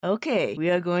Okay,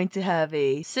 we are going to have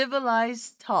a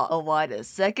civilized talk of why the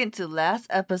second to last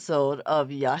episode of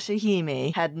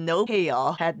Yashahime had no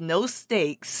payoff, had no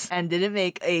stakes, and didn't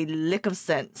make a lick of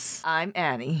sense. I'm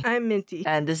Annie. I'm Minty.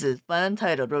 And this is Fun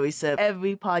Untitled, where we set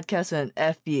every podcast an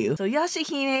FU. So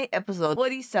Yashahime episode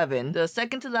 47, the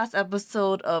second to last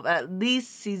episode of at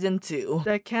least season 2.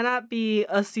 There cannot be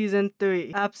a season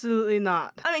 3. Absolutely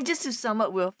not. I mean, just to sum up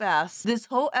real fast, this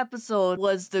whole episode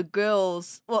was the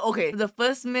girls. Well, okay, the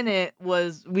first minute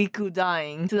was Riku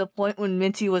dying to the point when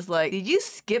Minty was like, did you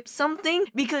skip something?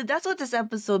 Because that's what this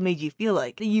episode made you feel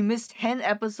like. That you missed 10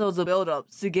 episodes of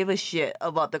build-ups to give a shit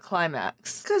about the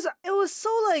climax. Because it was so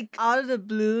like out of the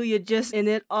blue, you're just in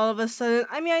it all of a sudden.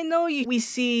 I mean, I know we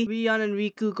see Rion and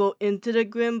Riku go into the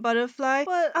Grim Butterfly,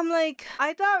 but I'm like,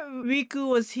 I thought Riku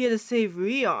was here to save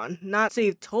Rion, not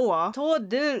save Towa. Towa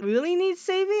didn't really need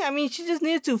saving. I mean, she just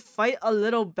needed to fight a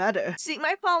little better. See,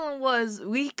 my problem was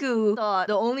Riku thought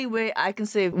the only way I can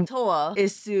save Towa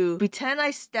is to pretend I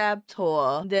stabbed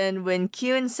Towa. Then when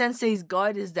Kirin Sensei's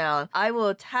guard is down, I will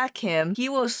attack him. He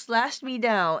will slash me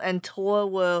down, and Towa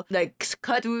will like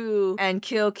cut through and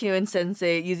kill Kirin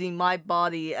Sensei using my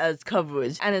body as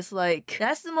coverage. And it's like,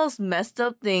 that's the most messed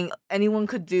up thing anyone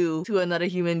could do to another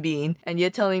human being. And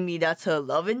you're telling me that's her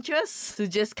love interest? To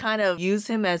just kind of use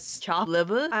him as chopped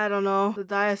liver? I don't know. The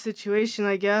dire situation,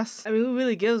 I guess. I mean, who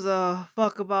really gives a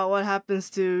fuck about what happens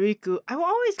to Riku?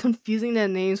 I'm always confusing their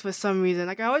names for some reason.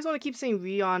 Like, I always want to keep saying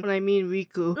Rion when I mean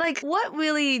Riku. Like, what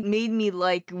really made me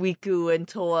like Riku and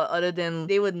Towa other than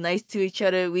they were nice to each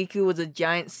other? Riku was a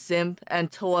giant simp and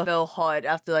Towa fell hard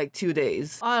after like 2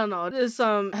 days. I don't know. There's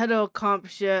some hetero comp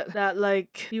shit that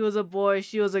like he was a boy,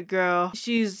 she was a girl.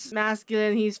 She's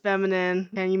masculine, he's feminine.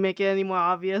 Can you make it any more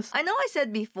obvious? I know I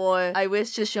said before, I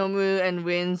wish Shishomu and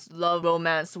Rin's love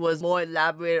romance was more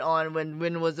elaborated on when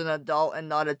Rin was an adult and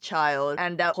not a child.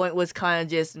 And that point was kind of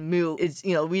just moot. It's,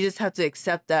 you know, we just have to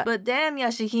accept that. But damn,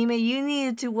 Yashahime, you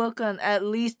needed to work on at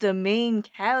least the main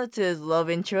character's love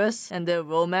interests and their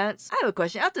romance. I have a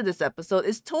question. After this episode,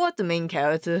 is Towa the main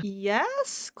character?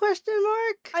 Yes? Question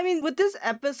mark? I mean, with this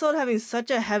episode having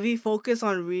such a heavy focus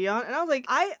on Rion, and I was like,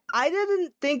 I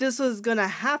didn't think this was gonna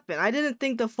happen. I didn't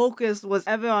think the focus was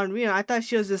ever on Rion. I thought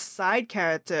she was this side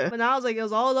character. But now I was like, it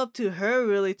was all up to her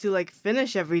really to like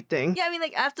finish everything. Yeah, I mean,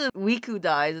 like after Riku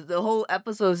dies, the whole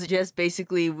episode is just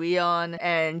basically Rion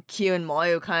and Kirin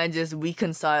Mario kind of just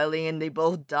reconciling and they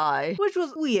both die. Which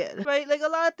was weird, right? Like a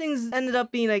lot of things ended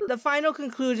up being like, the final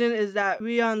conclusion is that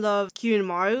Rion loves Kirin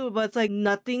Maru, but it's like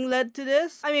nothing led to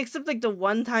this. I mean, except like the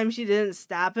one time she didn't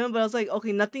stab him, but I was like,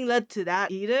 okay, nothing led to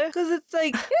that either. Because it's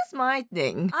like, here's my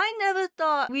thing. I never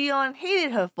thought Rion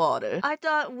hated her father. I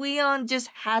thought Rion just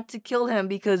had to kill him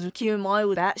because Kirin Maru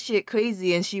was batshit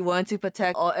crazy and she wanted to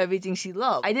protect everything she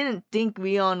loved. I didn't think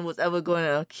Rion was ever going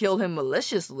to kill him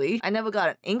maliciously. I never got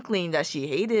an inkling that she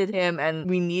hated him and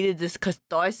we needed this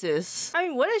catharsis. I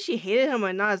mean, whether she hated him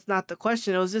or not is not the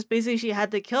question. It was just basically she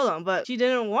had to kill him, but she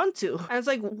didn't want to. And it's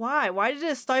like, why? Why did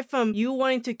it start from you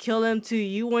wanting to kill him to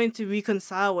you wanting to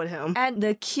reconcile with him? And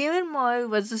the Kirin Maru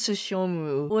versus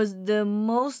Shishomu was the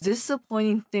most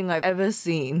disappointing thing I've ever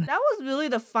seen. That was really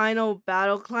the final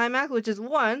battle climax, which is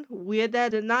one, weird that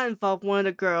it did not involve one of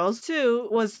the girls. Two,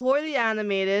 was poorly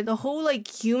animated. The whole like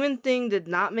human thing did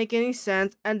not make any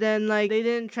sense. And then like they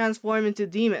didn't transform into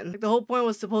demons. Like, the whole point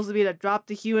was supposed to be to drop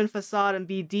the human facade and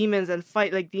be demons and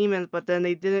fight like demons, but then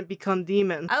they didn't become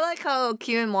demons. I like how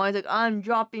Kirin Maru's like, I'm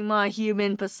dropping my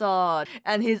human facade,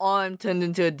 and his arm turned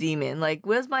into a demon. Like,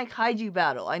 where's my kaiju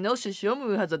battle? I know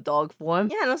Shishomu has a dog form.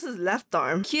 Yeah, that's his left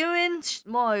arm. Kirin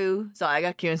Maru, sorry, I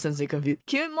got Kirin Sensei confused.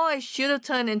 Kirin Maru should have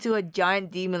turned into a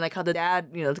giant demon like how the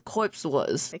dad, the corpse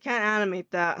was. They can't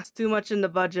animate that. It's too much in the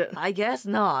budget. I guess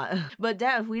not. But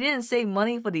Dad, if we didn't save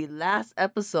money for the last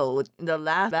episode, the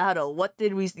last battle, what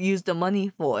did we use the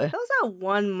money for? That was that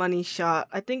one money shot.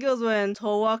 I think it was when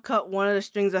Towa cut one of the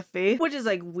strings of faith, which is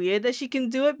like weird that she can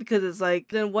do it because it's like,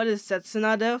 then what is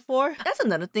Setsuna there for? That's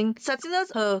another thing.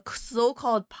 Setsuna's her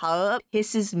so-called power-up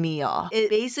pisses me off. It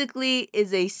basically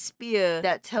is a spear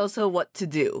that tells her what to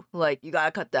do. Like, you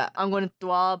gotta cut that. I'm gonna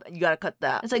throb, and you gotta cut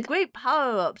that. It's like, great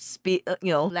power-up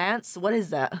Lance, what is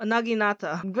that? A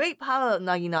Naginata. Great power-up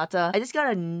Naginata. I just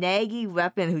got a naggy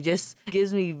weapon who just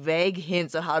gives me vague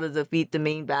hints of how to defeat the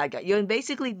main bad guy. You're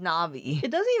basically Navi.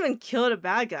 It doesn't even kill the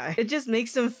bad guy. It just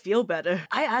makes him feel better.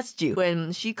 I asked you,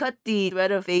 when she cut the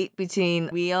thread of fate between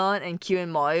Rion and Kirin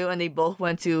Maru and they both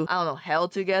went to, I don't know, hell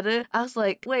together, I was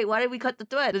like, wait, why did we cut the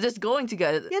thread? They're just going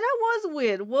together. Yeah, that was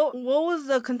weird. What was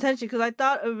the contention? Because I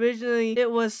thought originally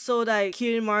it was so that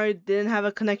Kirin Maru didn't have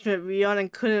a connection with Rion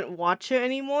and couldn't watch her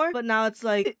anymore. But now it's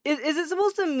like, is it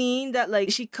supposed to mean that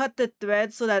like she cut the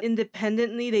thread so that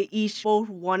independently they each both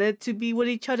wanted to be with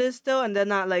each other still, and they're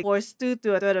not like forced to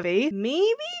through a thread of fate.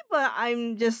 Maybe, but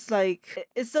I'm just like,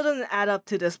 it still doesn't add up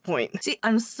to this point. See,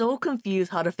 I'm so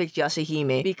confused how to fix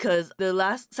Yashahime because the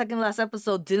second last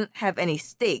episode didn't have any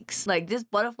stakes. Like, this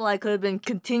butterfly could have been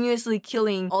continuously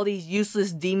killing all these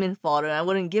useless demon fodder and I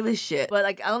wouldn't give a shit. But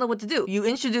like, I don't know what to do. You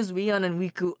introduced Rion and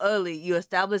Riku early, you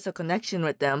established a connection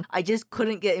with them. I just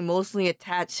couldn't get emotionally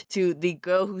attached to the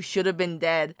girl who should have been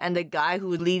dead and the guy who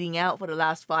was leading out for the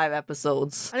last 5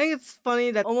 episodes. I think it's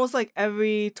funny that almost like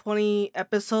every 20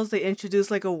 episodes they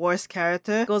introduce like a worse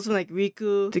character. It goes from like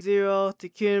Riku to Zero to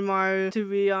Kirinmaru to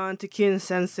Rion to Kirin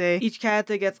Sensei. Each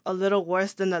character gets a little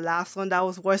worse than the last one that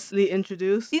was worsely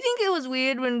introduced. Do you think it was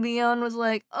weird when Rion was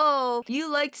like, oh,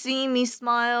 you liked seeing me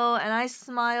smile and I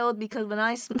smiled because when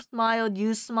I smiled,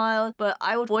 you smiled, but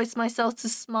I would voice myself to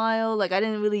smile. Like, I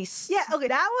didn't really... Yeah, okay,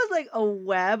 that was like a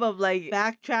web of like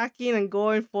backtracking and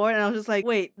going forward, and I was just like,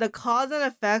 wait, the cause and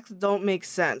effects don't make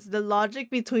sense. The logic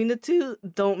between the two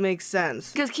don't make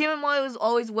sense. Because Kirinmaru was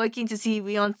always working to see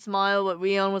Rion smile, but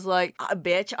Rion was like,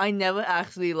 bitch, I never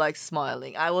actually liked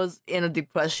smiling. I was in a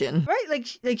depression. Right?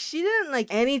 Like she didn't like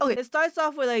any... Okay, it starts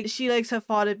off with like, she likes her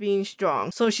father being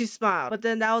strong, so she smiled, but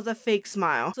then that was a fake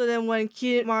smile. So then when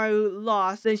Kirinmaru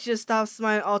lost, then she just stopped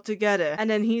smiling altogether. And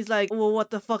then he's like, well, what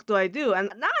the fuck do I do?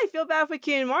 And now I feel bad for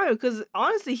Kirinmaru, because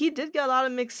honestly, he did get a lot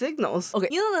of mixed signals. Okay,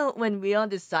 you know when Rion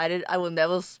decided I will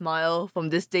never smile from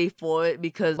this day forward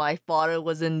because my father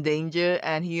was in danger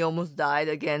and he almost died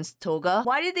against Toga?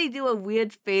 Why did they do a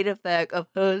weird fade effect of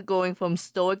her going from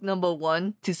stoic number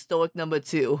 1 to stoic number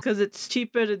 2? Because it's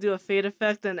cheaper to do a fade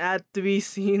effect than add 3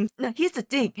 scenes. Now, here's the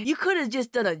thing. You could have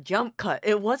just done a jump cut.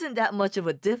 It wasn't that much of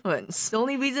a difference. The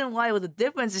only reason why it was a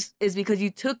difference is because you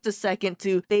took the second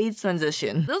to fade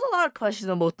transition. There's a lot of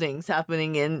questionable things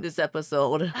happening in this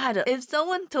episode. If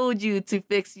someone told you to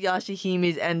fix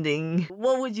Yashihime's ending,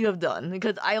 what would you have done?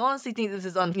 Because I honestly think this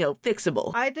is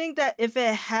fixable. I think that if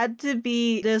it had to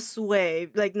be this way,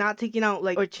 like not taking out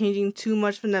like or changing too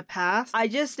much from the past, I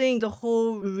just think the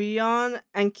whole Rion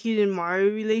and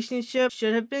Kirinmaru relationship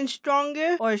should have been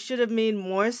stronger, or should have made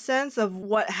more sense of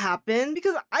what happened,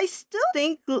 because I still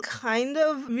think kind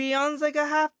of Rion's like a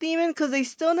half demon, because they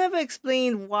still never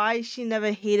explained why she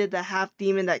never hated the half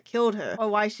demon that killed her, or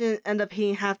why she didn't end up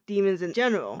hating half demons in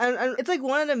general. And it's like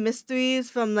one of the mysteries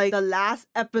from like the last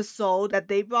episode that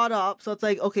they brought up. So it's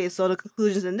like, okay, so the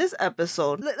conclusions in this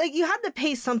episode, like you had to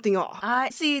pay something off. I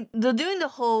see. Doing the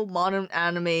whole modern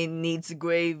anime needs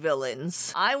gray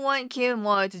villains. I want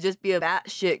Kirinmaru to just be a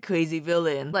batshit crazy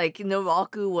villain. Like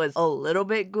Naraku was a little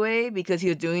bit gray because he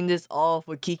was doing this all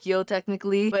for Kikyo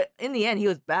technically, but in the end he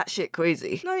was batshit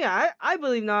crazy. No, yeah, I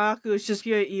believe Naraku is just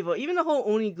pure evil. Even the whole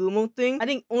Onigumo thing, I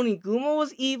think Onigumo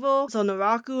was evil, so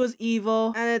Naraku was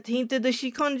evil, and it tainted the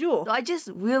Shikon Jewel. So I just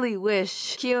really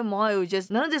wish Kirinmaru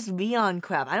just, none of this Rion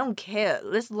crap, I don't care.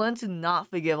 Let's learn to not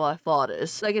forgive our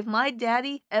fathers. Like if my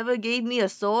daddy ever gave me a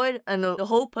sword and the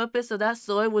whole purpose of that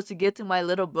sword was to get to my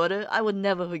little brother, I would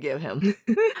never forgive him.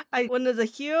 When there's a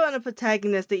hero and a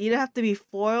protagonist, they either have to be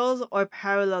foils or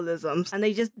parallelisms, and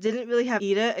they just didn't really have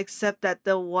either, except that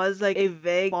there was like a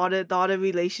vague father-daughter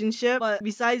relationship, but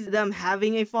besides them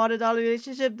having a father-daughter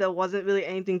relationship, there wasn't really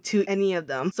anything to any of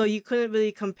them, so you couldn't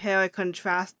really compare or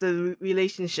contrast the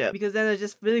relationship, because then they're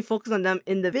just really focused on them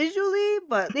individually,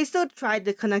 but they still tried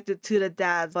to connect it to the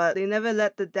dads, but they never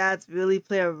let the dads really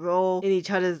play a role in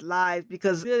each other's lives,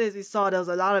 because really, as we saw, there was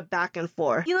a lot of back and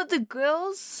forth. You know, the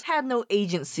girls had no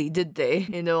agency, did they,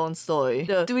 in their own story?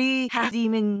 The 3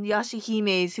 half-demon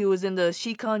Yashihimes who was in the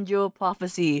Shikanjo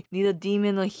prophecy, neither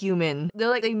demon nor human.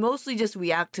 They mostly just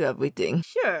react to everything.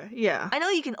 Sure, yeah. I know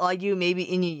you can argue maybe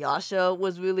Inuyasha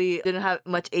didn't have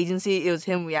much agency, it was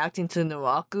him reacting to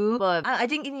Naraku, but I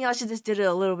think Inuyasha just did it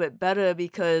a little bit better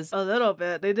because... A little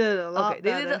bit. They did it a lot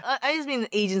better. I just mean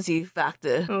the agency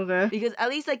factor. Okay. Because at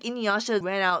least like Inuyasha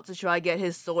ran out to try to get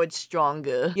his sword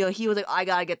stronger. You know, he was like, I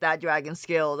gotta get that dragon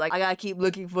skill. Like, I gotta keep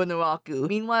looking for Naraku.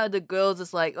 Meanwhile, the girls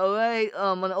just like, alright,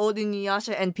 an old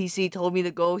Inuyasha NPC told me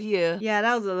to go here. Yeah,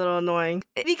 that was a little annoying.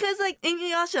 Because like,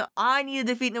 Inuyasha, I need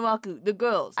to defeat Naraku. The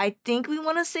girls, I think we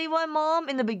want to save our mom.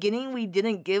 In the beginning, we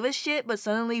didn't give a shit, but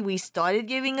suddenly we started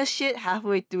giving a shit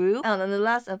halfway through. And in the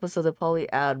last episode, they'll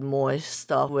probably add more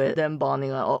stuff with them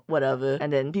bonding or whatever.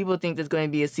 And then people think there's going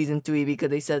to be a season 3 because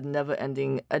they said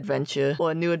never-ending adventure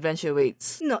or a new adventure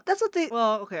waits. No, that's what they.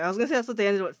 Well, okay, I was gonna say that's what they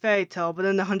ended with Fairy Tail, but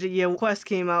then the 100-Year Quest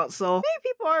came out, so maybe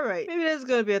people are right. Maybe there's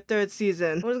gonna be a third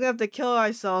season. We're just gonna have to kill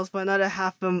ourselves for another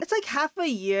it's like half a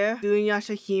year doing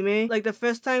Yashahime. Like the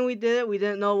first time we did it, we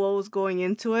didn't know what was going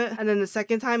into it, and then the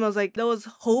second time I was like, there was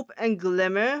hope and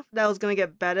glimmer that was gonna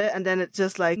get better, and then it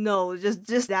just like no,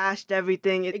 just dashed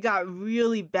everything. It got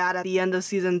really bad at the end of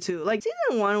season 2. Like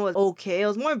season 1 was okay, it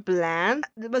was more bland,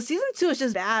 but season 2 is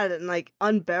just bad and like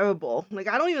unbearable. Like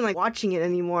I don't even like watching it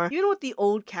anymore. Even with the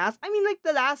old cast, I mean, like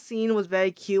the last scene was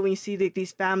very cute when you see like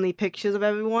these family pictures of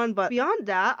everyone, but beyond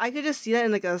that, I could just see that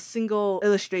in like a single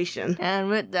illustration. And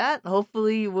with that,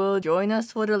 hopefully you will join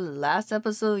us for the last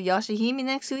episode of Yashahime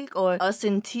next week, or us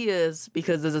in tears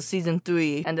because there's a season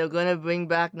 3 and they're gonna bring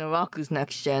back Naraku's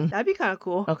next gen. That'd be kind of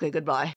cool. Okay, goodbye.